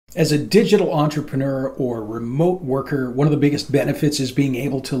As a digital entrepreneur or remote worker, one of the biggest benefits is being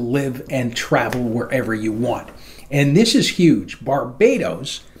able to live and travel wherever you want. And this is huge.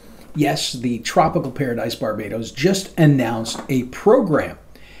 Barbados, yes, the tropical paradise Barbados, just announced a program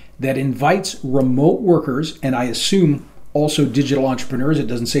that invites remote workers, and I assume also digital entrepreneurs, it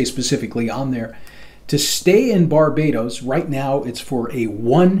doesn't say specifically on there, to stay in Barbados. Right now, it's for a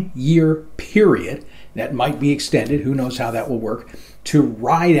 1-year period. That might be extended. Who knows how that will work, to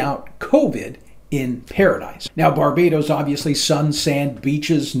ride out COVID in paradise. Now, Barbados, obviously, sun, sand,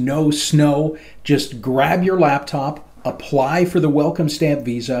 beaches, no snow. Just grab your laptop, apply for the welcome stamp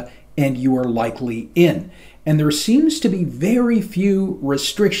visa, and you are likely in. And there seems to be very few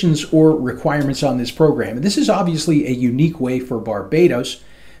restrictions or requirements on this program. And this is obviously a unique way for Barbados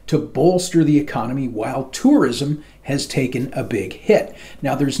to bolster the economy while tourism has taken a big hit.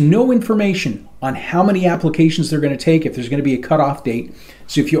 Now, there's no information on how many applications they're going to take, if there's going to be a cutoff date.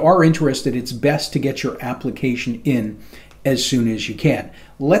 So if you are interested, it's best to get your application in as soon as you can.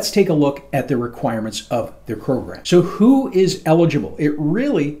 Let's take a look at the requirements of their program. So who is eligible? It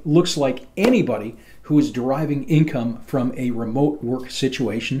really looks like anybody who is deriving income from a remote work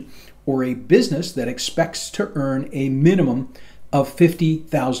situation or a business that expects to earn a minimum of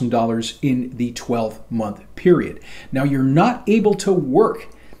 $50,000 in the 12-month period. Now, you're not able to work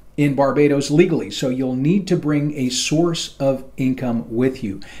in Barbados legally, so you'll need to bring a source of income with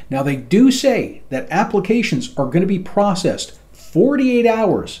you. Now, they do say that applications are going to be processed 48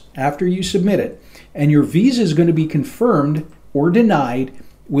 hours after you submit it, and your visa is going to be confirmed or denied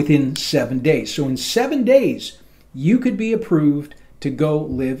within 7 days. So in 7 days, you could be approved to go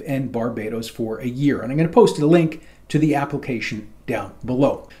live in Barbados for a year. And I'm going to post a link to the application down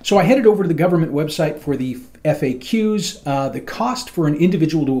below. So I headed over to the government website for the FAQs. The cost for an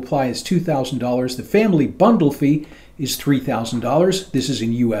individual to apply is $2,000. The family bundle fee is $3,000. This is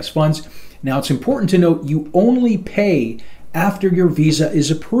in US funds. Now, it's important to note you only pay after your visa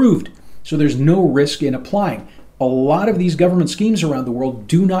is approved, so there's no risk in applying. A lot of these government schemes around the world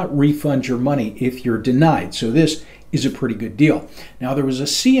do not refund your money if you're denied, so this is a pretty good deal. Now, there was a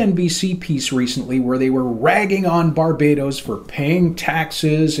CNBC piece recently where they were ragging on Barbados for paying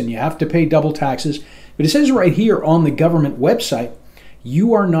taxes, and you have to pay double taxes. But it says right here on the government website,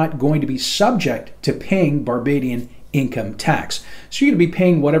 you are not going to be subject to paying Barbadian income tax. So you're going to be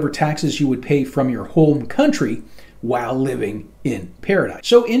paying whatever taxes you would pay from your home country while living in paradise.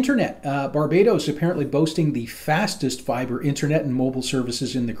 So internet, Barbados apparently boasting the fastest fiber internet and mobile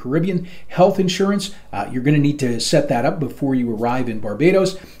services in the Caribbean. Health insurance, you're going to need to set that up before you arrive in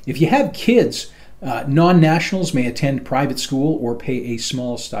Barbados. If you have kids, non-nationals may attend private school or pay a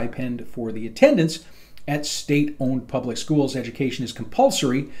small stipend for the attendance at state-owned public schools. Education is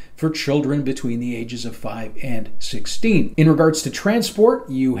compulsory for children between the ages of 5 and 16. In regards to transport,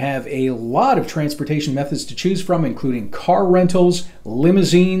 you have a lot of transportation methods to choose from, including car rentals,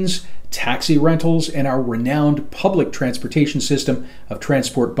 limousines, taxi rentals, and our renowned public transportation system of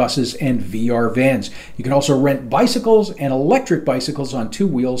transport buses and VR vans. You can also rent bicycles and electric bicycles on 2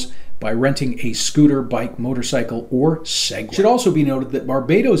 wheels by renting a scooter, bike, motorcycle, or Segway. It should also be noted that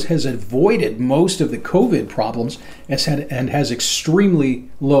Barbados has avoided most of the COVID problems and has extremely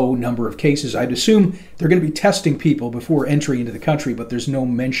low number of cases. I'd assume they're going to be testing people before entry into the country, but there's no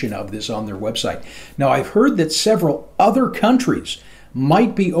mention of this on their website. Now, I've heard that several other countries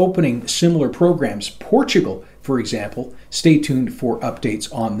might be opening similar programs. Portugal, for example. Stay tuned for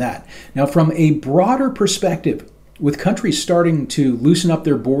updates on that. Now, from a broader perspective, with countries starting to loosen up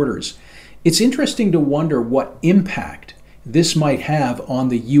their borders, it's interesting to wonder what impact this might have on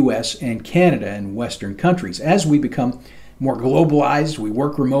the US and Canada and Western countries. As we become more globalized, we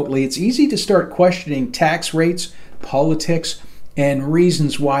work remotely, it's easy to start questioning tax rates, politics, and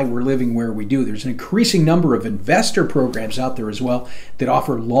reasons why we're living where we do. There's an increasing number of investor programs out there as well that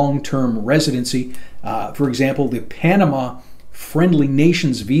offer long-term residency. For example, the Panama Friendly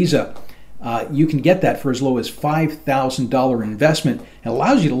Nations visa, you can get that for as low as $5,000 investment. It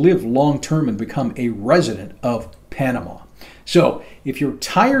allows you to live long-term and become a resident of Panama. So if you're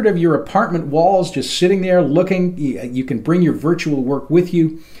tired of your apartment walls just sitting there looking, you can bring your virtual work with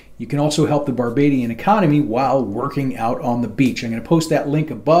you. You can also help the Barbadian economy while working out on the beach. I'm going to post that link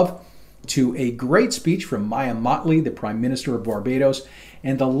above to a great speech from Maya Motley, the Prime Minister of Barbados,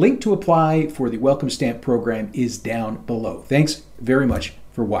 and the link to apply for the Welcome Stamp program is down below. Thanks very much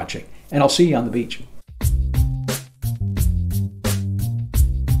for watching, and I'll see you on the beach.